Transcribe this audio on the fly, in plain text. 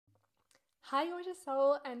Hi, gorgeous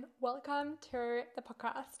soul, and welcome to the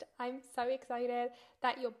podcast. I'm so excited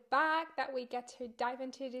that you're back, that we get to dive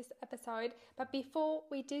into this episode. But before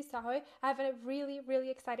we do so, I have a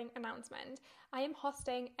really exciting announcement. I am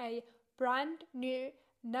hosting a brand new,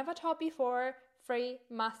 never taught before, free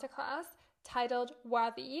masterclass titled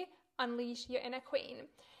Worthy, Unleash Your Inner Queen.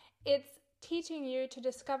 It's teaching you to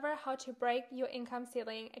discover how to break your income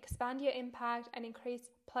ceiling, expand your impact, and increase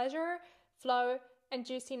pleasure, flow, and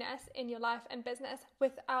juiciness in your life and business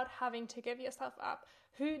without having to give yourself up.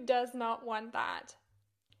 Who does not want that?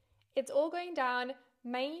 It's all going down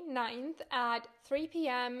May 9th at 3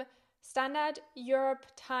 p.m. Standard Europe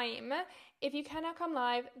time. If you cannot come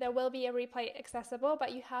live, there will be a replay accessible,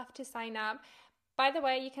 but you have to sign up. By the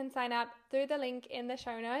way, you can sign up through the link in the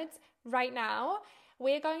show notes right now.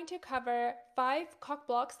 We're going to cover 5 cock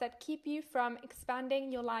blocks that keep you from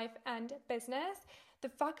expanding your life and business. The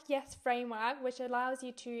Fuck Yes framework, which allows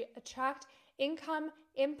you to attract income,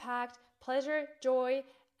 impact, pleasure, joy,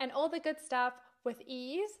 and all the good stuff with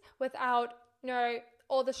ease without,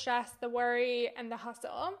 all the stress, the worry, and the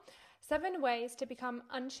hustle. 7 ways to become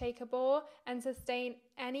unshakable and sustain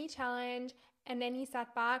any challenge and any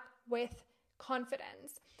setback with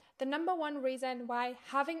confidence. The number one reason why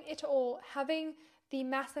having it all, having the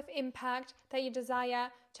massive impact that you desire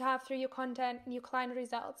to have through your content and your client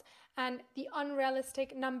results, and the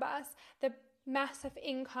unrealistic numbers, the massive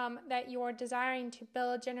income that you're desiring to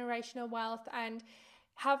build generational wealth and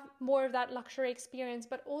have more of that luxury experience,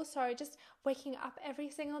 but also just waking up every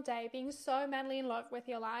single day, being so madly in love with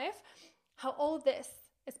your life, how all this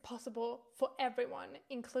is possible for everyone,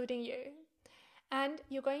 including you. And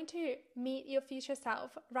you're going to meet your future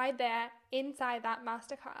self right there inside that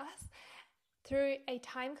masterclass. Through a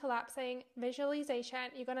time collapsing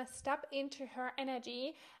visualization, you're going to step into her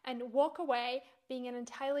energy and walk away being an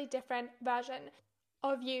entirely different version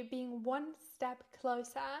of you, being one step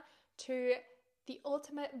closer to the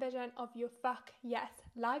ultimate vision of your fuck yes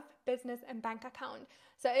life, business, and bank account.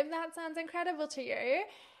 So if that sounds incredible to you,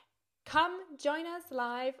 come join us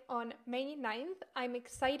live on May 9th. I'm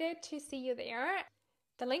excited to see you there.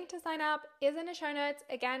 The link to sign up is in the show notes.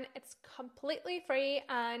 Again, it's completely free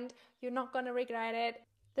and you're not going to regret it.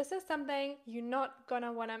 This is something you're not going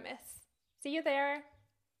to want to miss. See you there.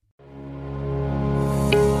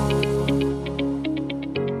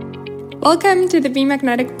 Welcome to the Be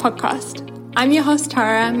Magnetic podcast. I'm your host,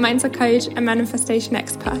 Tara, mindset coach and manifestation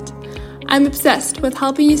expert. I'm obsessed with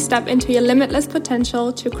helping you step into your limitless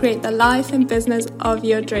potential to create the life and business of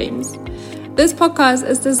your dreams. This podcast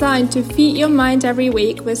is designed to feed your mind every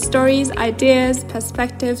week with stories, ideas,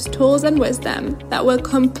 perspectives, tools, and wisdom that will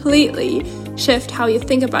completely shift how you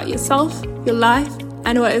think about yourself, your life,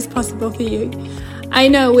 and what is possible for you. I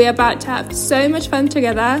know we're about to have so much fun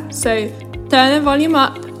together, so turn the volume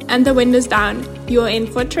up and the windows down. You're in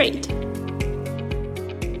for a treat.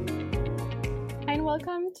 And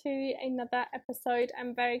welcome to another episode.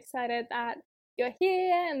 I'm very excited that you're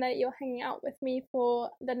here and that you're hanging out with me for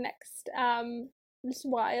the next little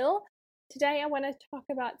while. Today I want to talk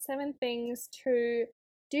about 7 things to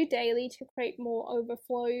do daily to create more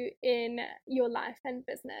overflow in your life and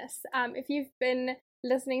business. If you've been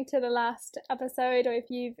listening to the last episode or if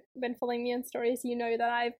you've been following me on stories, you know that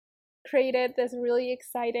I've created this really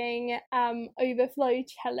exciting overflow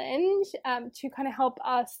challenge to kind of help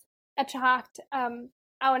us attract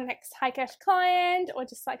our next high cash client, or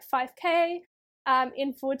just like 5K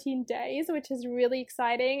in 14 days, which is really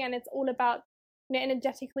exciting. And it's all about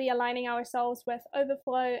energetically aligning ourselves with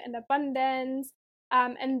overflow and abundance,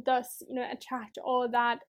 and thus attract all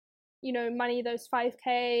that money, those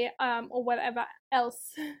 5K or whatever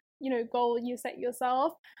else goal you set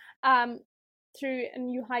yourself through a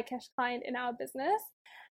new high cash client in our business.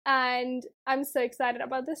 And I'm so excited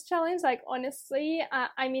about this challenge. Like, honestly,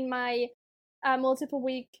 I mean, my multiple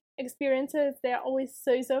week experiences, they're always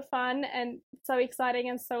so fun and so exciting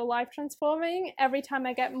and so life transforming. Every time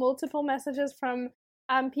I get multiple messages from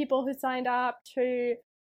people who signed up to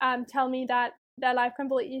tell me that their life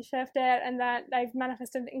completely shifted and that they've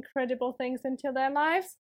manifested incredible things into their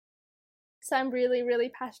lives. So I'm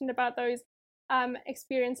really passionate about those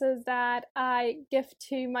experiences that I give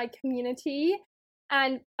to my community,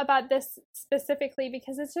 and about this specifically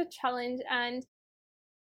because it's a challenge. And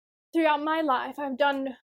throughout my life, I've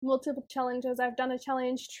done multiple challenges. I've done a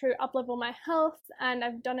challenge to uplevel my health, and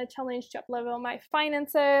I've done a challenge to uplevel my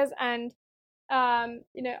finances, and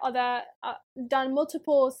done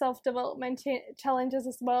multiple self-development challenges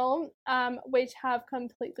as well, which have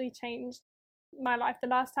completely changed my life. The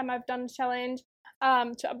last time I've done a challenge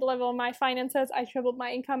to uplevel my finances, I tripled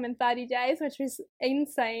my income in 30 days, which was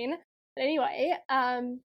insane. But anyway,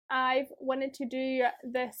 I've wanted to do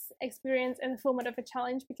this experience in the format of a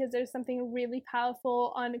challenge because there's something really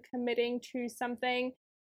powerful on committing to something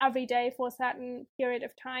every day for a certain period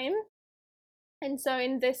of time. And so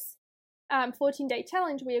in this 14-day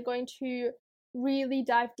challenge, we are going to really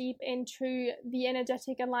dive deep into the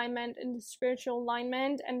energetic alignment and the spiritual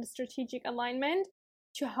alignment and the strategic alignment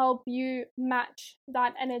to help you match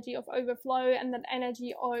that energy of overflow and that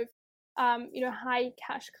energy of high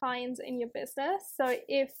cash clients in your business. So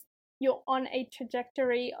if you're on a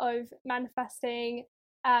trajectory of manifesting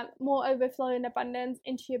more overflow and abundance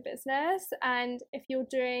into your business, and if you're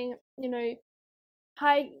doing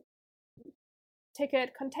high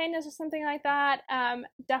ticket containers or something like that,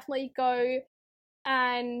 definitely go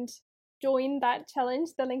and join that challenge.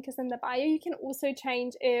 The link is in the bio. You can also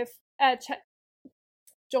join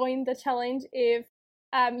the challenge if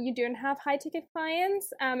you don't have high ticket clients.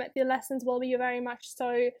 The lessons will be very much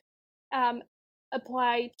so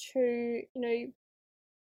applied to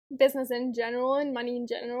business in general and money in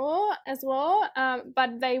general as well,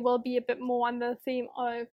 but they will be a bit more on the theme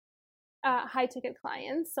of high ticket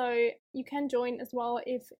clients. So you can join as well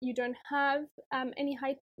if you don't have any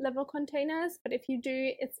high level containers, but if you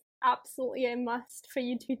do, it's absolutely a must for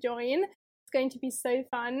you to join. It's going to be so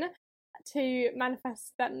fun to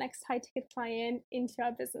manifest that next high ticket client into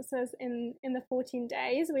our businesses in the 14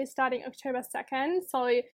 days. We're starting October 2nd,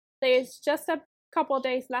 so there's just a couple of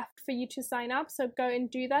days left for you to sign up, so go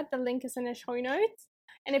and do that. The link is in the show notes.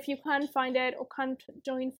 And if you can't find it or can't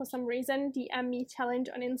join for some reason, DM me challenge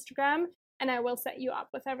on Instagram and I will set you up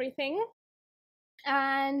with everything.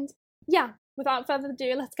 And yeah, without further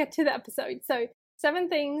ado, let's get to the episode. So 7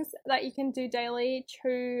 things that you can do daily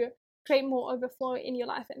to create more overflow in your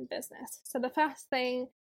life and business. So the first thing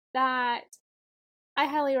that I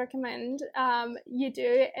highly recommend you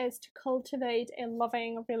do is to cultivate a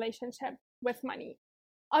loving relationship with money.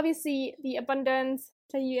 Obviously, the abundance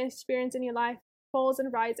that you experience in your life falls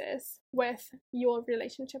and rises with your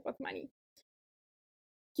relationship with money.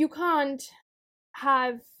 You can't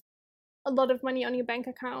have a lot of money on your bank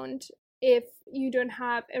account if you don't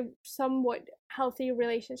have a somewhat healthy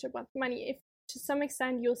relationship with money. If to some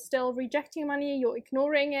extent you're still rejecting money, you're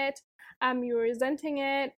ignoring it, you're resenting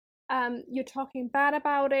it, you're talking bad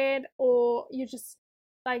about it, or you just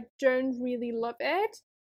don't really love it,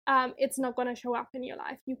 it's not gonna show up in your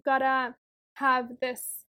life. You've gotta have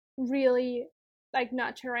this really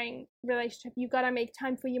nurturing relationship. You gotta make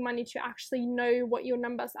time for your money to actually know what your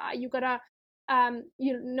numbers are. You gotta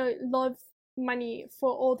love money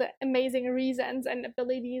for all the amazing reasons and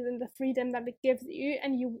abilities and the freedom that it gives you,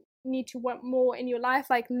 and you need to want more in your life,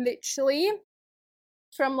 literally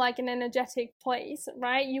from an energetic place,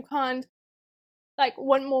 right? You can't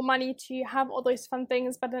want more money to have all those fun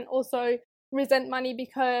things but then also resent money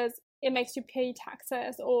because it makes you pay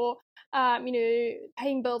taxes, or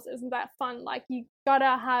paying bills isn't that fun. You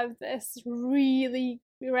gotta have this really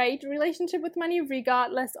great relationship with money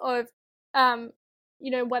regardless of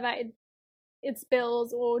whether it's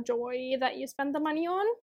bills or joy that you spend the money on.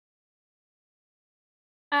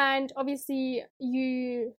 And obviously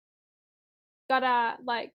you gotta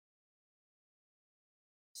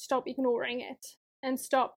stop ignoring it and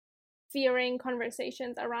stop fearing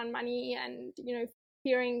conversations around money and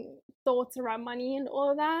fearing thoughts around money and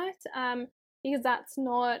all of that, because that's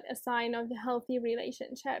not a sign of a healthy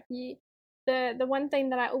relationship. The one thing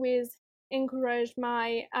that I always encourage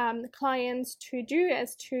my clients to do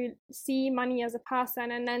is to see money as a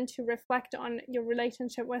person and then to reflect on your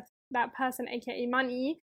relationship with that person, aka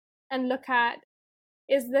money, and look at,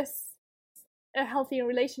 is this a healthy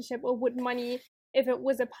relationship, or would money, if it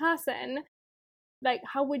was a person,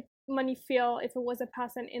 how would money feel if it was a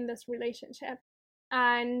person in this relationship?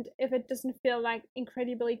 And if it doesn't feel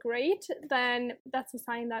incredibly great, then that's a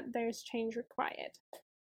sign that there's change required.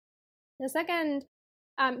 The second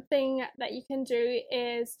thing that you can do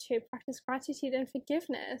is to practice gratitude and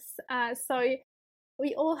forgiveness. So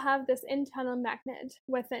we all have this internal magnet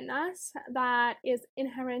within us that is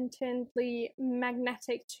inherently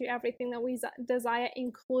magnetic to everything that we desire,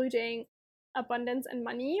 including abundance and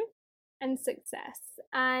money and success.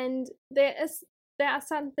 And there are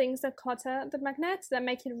certain things that clutter the magnet, that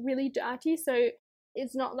make it really dirty, so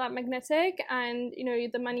it's not that magnetic, and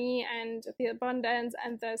the money and the abundance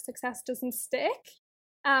and the success doesn't stick.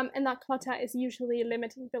 And that clutter is usually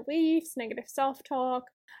limiting beliefs, negative self-talk,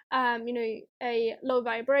 a low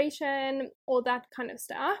vibration, all that kind of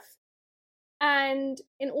stuff. And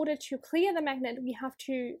in order to clear the magnet, we have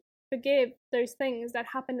to forgive those things that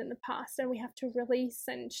happened in the past, and we have to release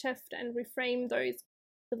and shift and reframe those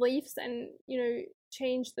beliefs and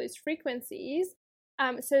change those frequencies,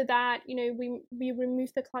 so that, you know, we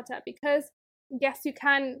remove the clutter. Because yes, you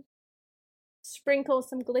can sprinkle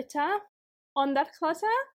some glitter on that clutter,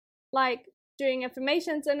 like doing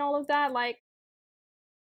affirmations and all of that. Like,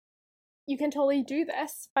 you can totally do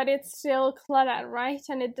this, but it's still clutter, right?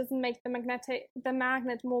 And it doesn't make the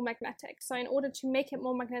magnet more magnetic. So in order to make it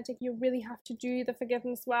more magnetic, you really have to do the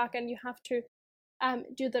forgiveness work, and you have to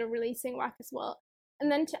do the releasing work as well.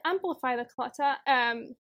 And then to amplify the clutter,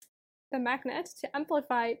 the magnet,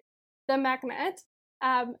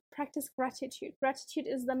 practice gratitude. Gratitude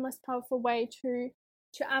is the most powerful way to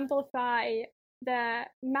amplify the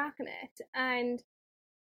magnet. And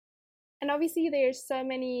obviously there's so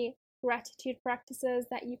many gratitude practices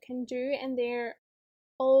that you can do, and they're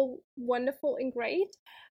all wonderful and great,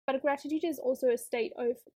 but gratitude is also a state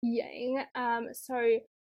of being. So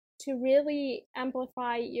to really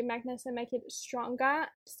amplify your magnet and make it stronger,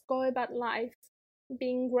 just go about life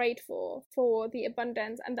being grateful for the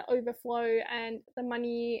abundance and the overflow and the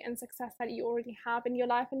money and success that you already have in your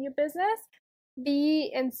life and your business. Be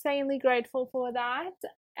insanely grateful for that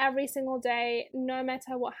every single day, no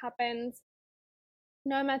matter what happens,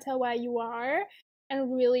 no matter where you are,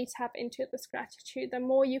 and really tap into this gratitude. The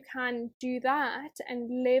more you can do that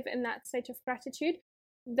and live in that state of gratitude,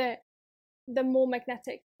 the more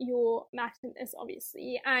magnetic your magnet is,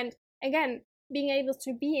 obviously. And again, being able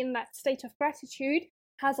to be in that state of gratitude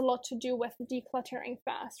has a lot to do with decluttering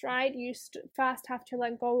first, right? You first have to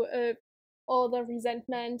let go of all the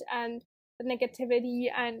resentment and the negativity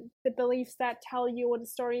and the beliefs that tell you, or the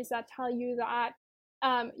stories that tell you that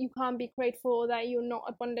you can't be grateful, that you're not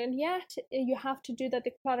abundant yet. You have to do the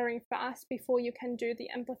decluttering first before you can do the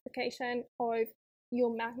amplification of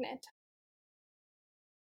your magnet.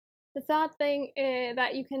 The third thing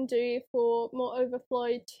that you can do for more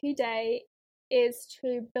overflow today is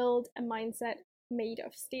to build a mindset made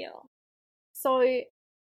of steel. So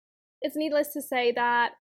it's needless to say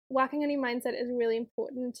that working on your mindset is really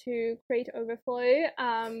important to create overflow.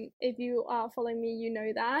 If you are following me, you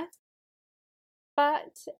know that.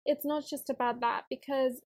 But it's not just about that,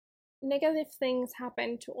 because negative things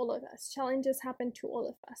happen to all of us, challenges happen to all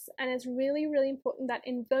of us, and it's really, really important that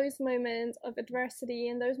in those moments of adversity,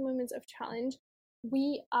 in those moments of challenge,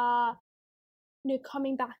 we are, you know,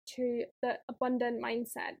 coming back to the abundant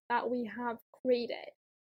mindset that we have created.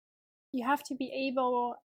 You have to be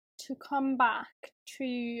able to come back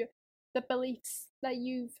to the beliefs that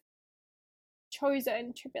you've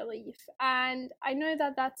chosen to believe. And I know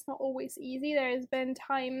that that's not always easy. There's been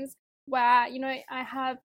times where, you know, I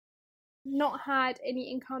have not had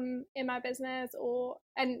any income in my business,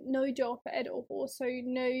 and no job at all, so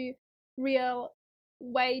no real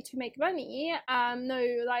way to make money, no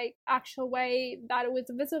like actual way that it was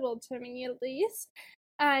visible to me, at least.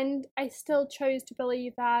 And I still chose to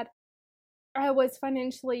believe that I was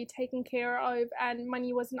financially taken care of, and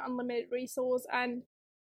money was an unlimited resource, and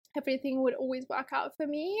everything would always work out for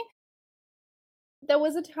me. There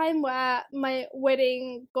was a time where my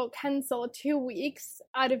wedding got cancelled 2 weeks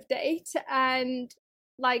out of date, and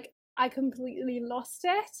like I completely lost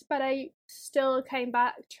it, but I still came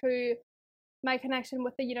back to my connection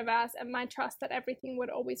with the universe and my trust that everything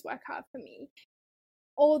would always work out for me.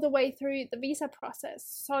 All the way through the visa process,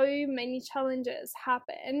 so many challenges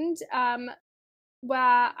happened,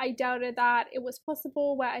 where I doubted that it was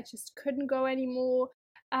possible, where I just couldn't go anymore.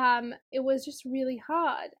 It was just really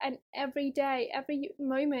hard, and every day, every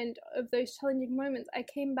moment of those challenging moments, I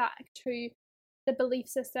came back to the belief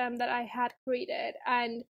system that I had created,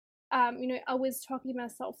 and you know, I was talking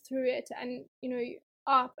myself through it, and you know,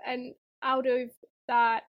 up and out of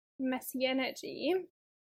that messy energy,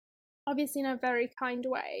 obviously in a very kind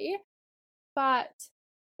way. But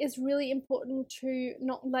it's really important to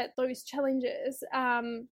not let those challenges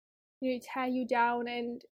you know, tear you down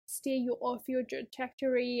and steer you off your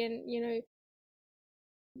trajectory, and you know,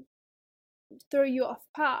 throw you off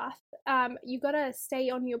path. You gotta stay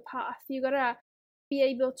on your path. You gotta be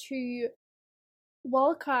able to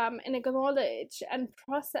welcome and acknowledge and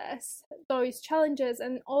process those challenges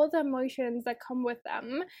and all the emotions that come with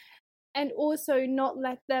them, and also not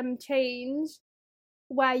let them change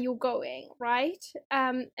where you're going, right?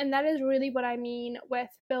 And that is really what I mean with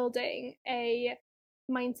building a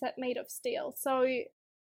mindset made of steel. So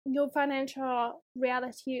your financial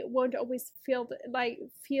reality won't always feel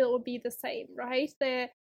or be the same, right? There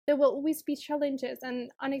will always be challenges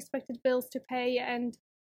and unexpected bills to pay, and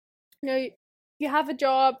you know, you have a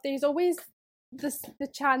job, there's always the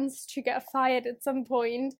chance to get fired at some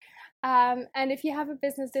point. And if you have a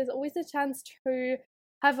business, there's always a chance to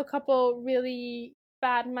have a couple really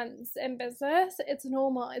bad months in business. It's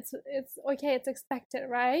normal, it's okay, it's expected,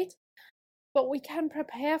 right? but we can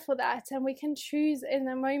prepare for that, and we can choose in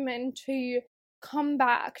the moment to come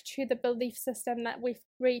back to the belief system that we've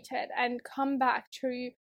created, and come back to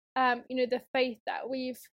the faith that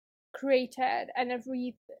we've created and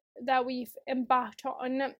that we've embarked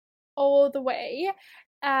on all the way,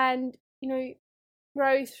 and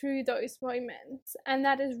grow through those moments. And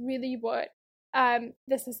that is really what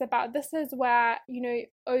this is about. This is where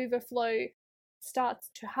overflow starts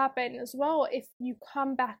to happen as well. If you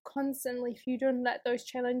come back constantly, if you don't let those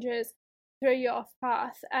challenges throw you off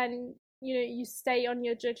path, and you stay on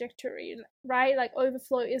your trajectory, right? Like,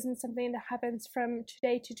 overflow isn't something that happens from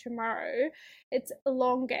today to tomorrow. It's a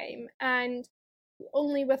long game, and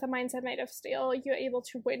only with a mindset made of steel you're able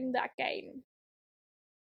to win that game.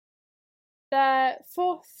 The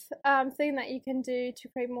fourth thing that you can do to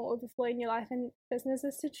create more overflow in your life and business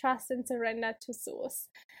is to trust and surrender to source.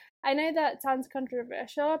 I know that sounds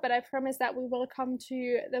controversial, but I promise that we will come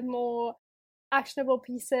to the more actionable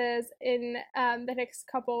pieces in the next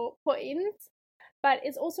couple points. But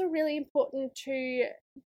it's also really important to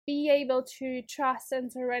be able to trust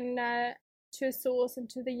and surrender to source and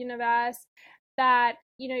to the universe that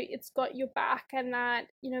it's got your back, and that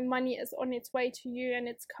money is on its way to you, and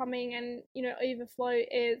it's coming, and overflow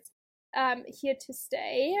is here to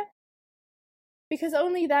stay. Because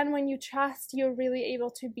only then, when you trust, you're really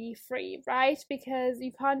able to be free, right? Because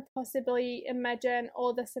you can't possibly imagine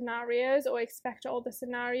all the scenarios or expect all the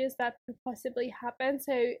scenarios that could possibly happen.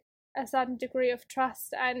 So a certain degree of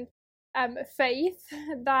trust and faith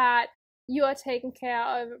that you are taken care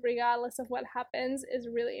of regardless of what happens is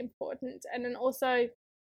really important. And then also,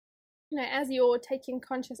 as you're taking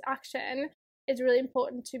conscious action, it's really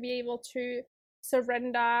important to be able to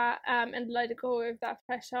surrender and let go of that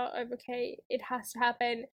pressure of, okay, it has to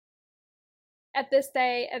happen at this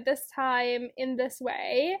day, at this time, in this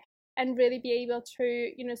way, and really be able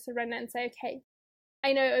to surrender and say, okay,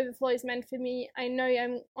 I know overflow is meant for me. I know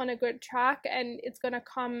I'm on a good track, and it's gonna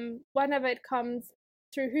come whenever it comes,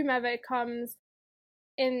 through whomever it comes,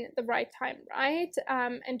 in the right time, right?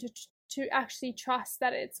 And to actually trust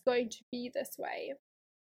that it's going to be this way.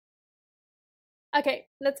 Okay,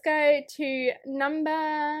 let's go to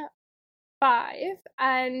number 5,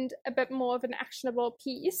 and a bit more of an actionable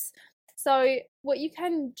piece. So what you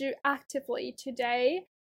can do actively today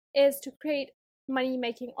is to create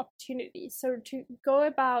money-making opportunities. So to go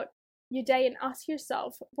about your day and ask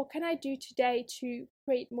yourself, what can I do today to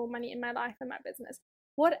create more money in my life and my business?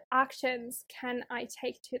 What actions can I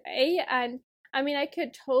take today? And I mean, I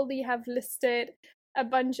could totally have listed a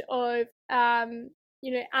bunch of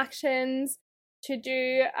actions to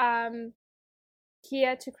do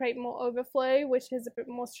here to create more overflow, which is a bit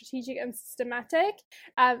more strategic and systematic.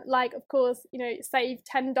 Like, of course, save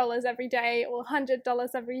 $10 every day, or $100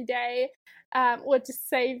 every day, or just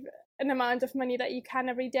save an amount of money that you can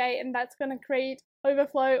every day, and that's going to create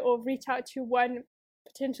overflow. Or reach out to one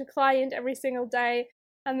potential client every single day,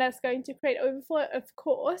 and that's going to create overflow, of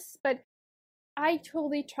course. But I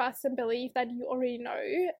totally trust and believe that you already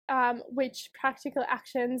know which practical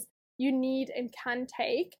actions you need and can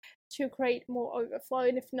take to create more overflow.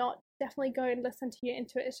 And if not, definitely go and listen to your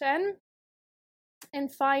intuition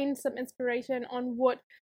and find some inspiration on what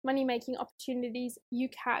money-making opportunities you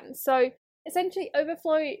can. So essentially,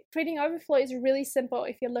 creating overflow is really simple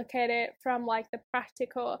if you look at it from like the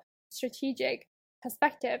practical, strategic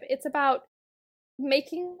perspective. It's about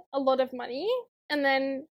making a lot of money, and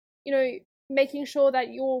then making sure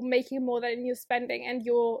that you're making more than you're spending, and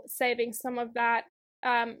you're saving some of that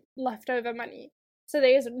leftover money. So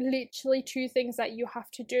there's literally 2 things that you have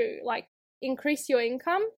to do, like increase your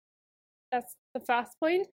income. That's the first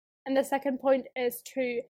point. And the second point is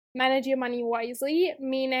to manage your money wisely,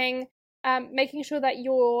 meaning making sure that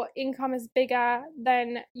your income is bigger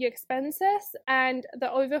than your expenses, and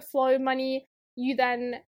the overflow money you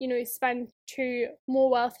then spend to more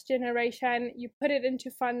wealth generation. You put it into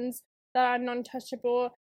funds that are non-touchable,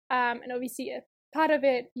 and obviously part of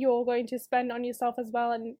it you're going to spend on yourself as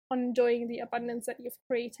well, and on enjoying the abundance that you've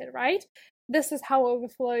created, right? This is how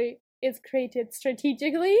overflow is created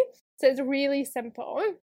strategically. So it's really simple.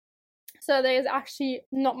 So there's actually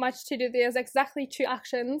not much to do. There's exactly 2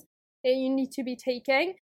 actions that you need to be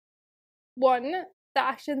taking. 1, the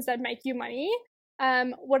actions that make you money,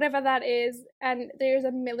 whatever that is, and there's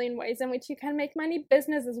a million ways in which you can make money.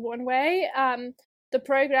 Business is one way. The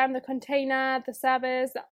program, the container, the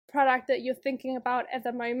service, the product that you're thinking about at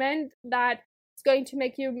the moment that's going to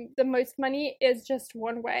make you the most money is just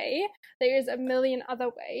one way. There's a million other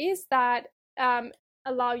ways that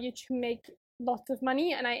allow you to make lots of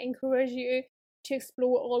money, and I encourage you to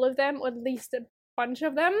explore all of them, or at least a bunch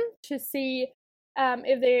of them, to see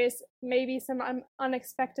if there's maybe some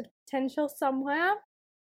unexpected potential somewhere.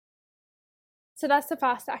 So that's the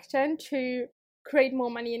first action, to create more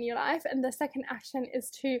money in your life. And the second action is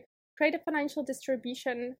to create a financial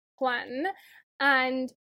distribution plan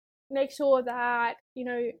and make sure that, you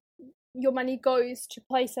know, your money goes to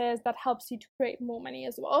places that helps you to create more money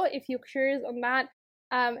as well. If you're curious on that,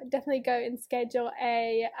 definitely go and schedule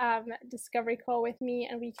a discovery call with me,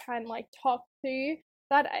 and we can like talk through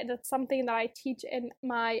that. That's something that I teach in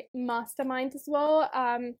my mastermind as well,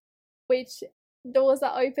 which doors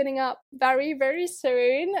are opening up very, very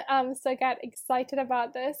soon. So get excited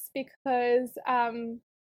about this, because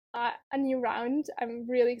a new round. I'm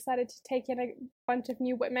really excited to take in a bunch of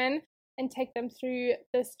new women and take them through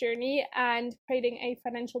this journey, and creating a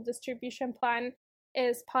financial distribution plan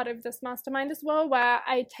is part of this mastermind as well, where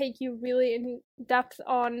I take you really in depth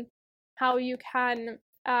on how you can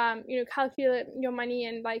calculate your money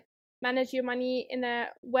and like manage your money in a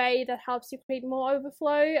way that helps you create more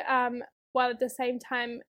overflow, while at the same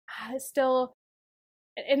time still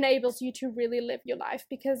enables you to really live your life,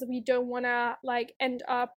 because we don't want to like end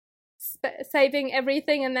up saving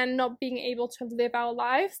everything and then not being able to live our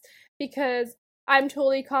lives, because I'm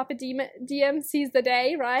totally carpe diem, seize the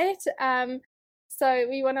day, right? So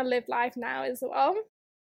we want to live life now as well,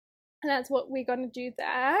 and that's what we're going to do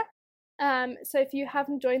there. So if you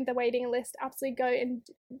haven't joined the waiting list, absolutely go and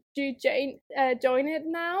do join it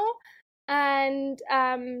now. And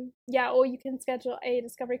or you can schedule a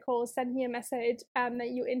discovery call, send me a message that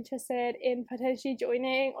you're interested in potentially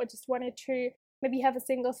joining, or just wanted to maybe have a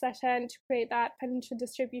single session to create that financial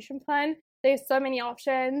distribution plan. There's so many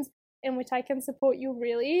options in which I can support you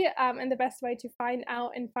really, and the best way to find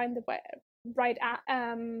out and find the right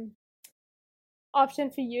option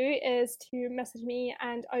for you is to message me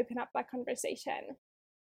and open up that conversation.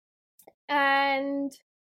 And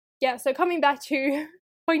yeah, so coming back to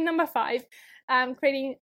point number 5,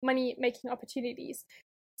 creating money making opportunities.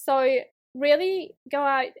 So really go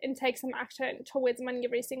out and take some action towards money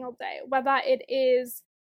every single day, whether it is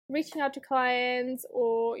reaching out to clients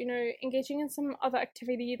or, you know, engaging in some other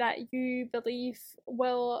activity that you believe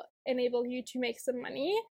will enable you to make some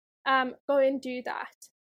money. Go and do that.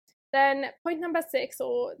 Then point number 6,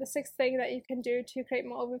 or the 6th thing that you can do to create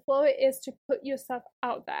more overflow, is to put yourself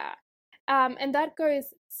out there. And that goes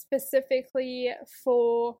specifically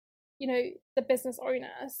for, you know, the business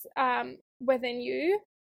owners within you.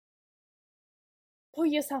 Put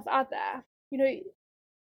yourself out there, you know,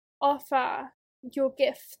 offer your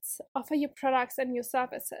gifts, offer your products and your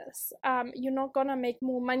services. You're not gonna make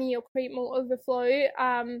more money or create more overflow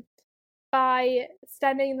by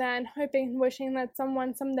standing there and hoping and wishing that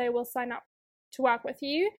someone someday will sign up to work with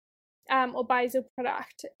you or buys your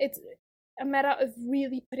product. It's a matter of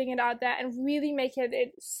really putting it out there and really making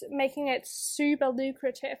it super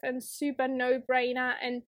lucrative and super no-brainer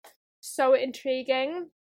and so intriguing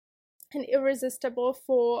and irresistible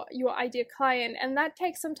for your ideal client. And that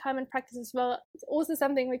takes some time and practice as well. It's also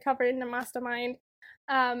something we cover in the mastermind.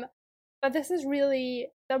 But this is really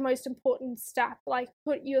the most important step. Like,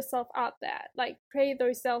 put yourself out there, like create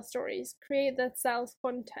those sales stories, create that sales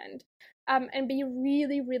content, and be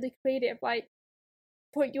really, really creative. Like,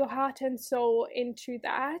 put your heart and soul into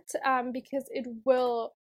that, because it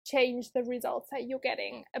will change the results that you're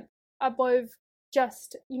getting above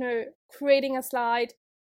just, you know, creating a slide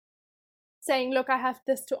saying, look, I have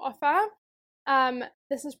this to offer.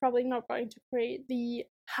 This is probably not going to create the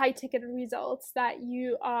high ticket results that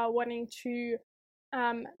you are wanting to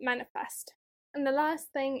manifest. And the last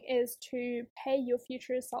thing is to pay your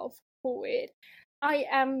future self forward. I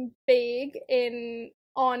am big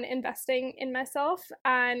on investing in myself,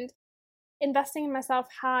 and investing in myself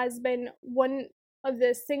has been one of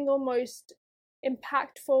the single most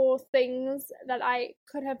impactful things that I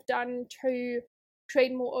could have done to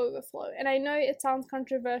create more overflow. And I know it sounds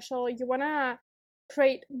controversial. You want to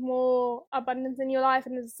create more abundance in your life,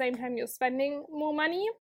 and at the same time you're spending more money,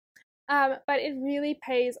 but it really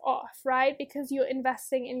pays off, right? Because you're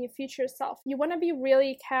investing in your future self. You want to be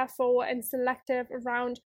really careful and selective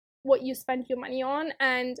around what you spend your money on.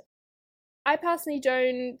 And I personally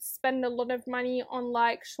don't spend a lot of money on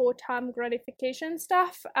like short-term gratification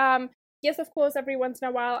stuff. Yes, of course, every once in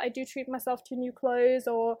a while I do treat myself to new clothes,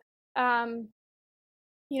 or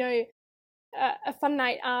you know, a fun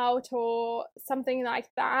night out or something like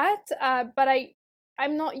that, but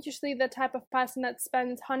I'm not usually the type of person that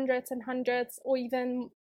spends hundreds and hundreds or even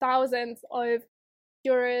thousands of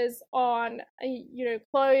euros on you know,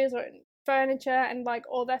 clothes or furniture and like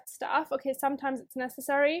all that stuff. Okay, sometimes it's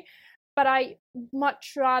necessary, but I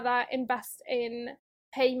much rather invest in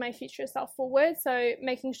pay my future self forward. So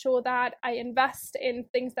making sure that I invest in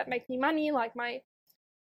things that make me money, like my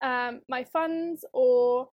funds,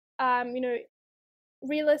 or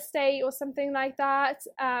real estate or something like that,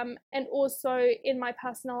 and also in my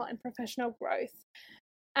personal and professional growth.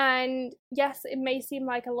 And yes, it may seem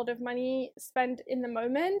like a lot of money spent in the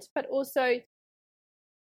moment, but also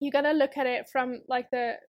you got to look at it from like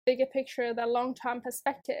the bigger picture, the long-term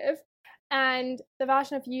perspective. And the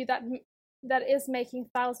version of you that is making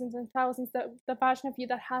thousands and thousands, the version of you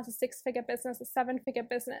that has a 6-figure business, a 7-figure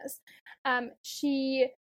business, she,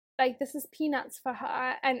 like, this is peanuts for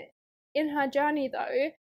her. And in her journey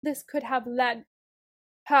though, this could have led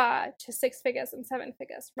her to 6 figures and 7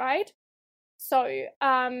 figures, right? So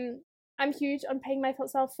I'm huge on paying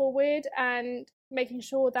myself forward and making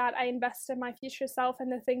sure that I invest in my future self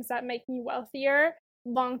and the things that make me wealthier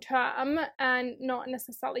long term and not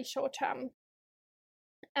necessarily short term.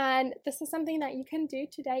 And this is something that you can do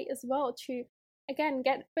today as well, to again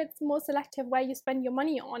get a bit more selective where you spend your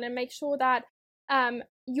money on, and make sure that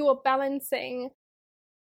you're balancing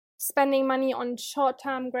spending money on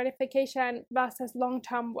short-term gratification versus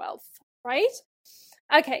long-term wealth, right?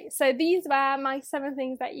 Okay, so these were my 7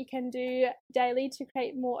 things that you can do daily to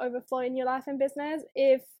create more overflow in your life and business.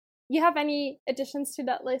 If you have any additions to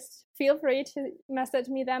that list, feel free to message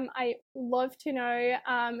me them. I love to know,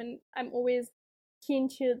 and I'm always keen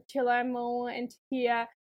to learn more and to hear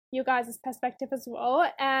you guys' perspective as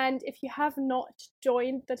well. And if you have not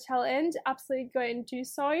joined the challenge, absolutely go and do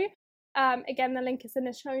so. Again, the link is in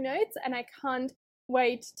the show notes, and I can't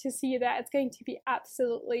wait to see you there. It's going to be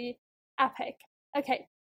absolutely epic. Okay,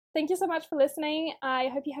 thank you so much for listening. I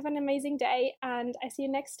hope you have an amazing day, and I see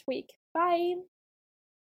you next week. Bye.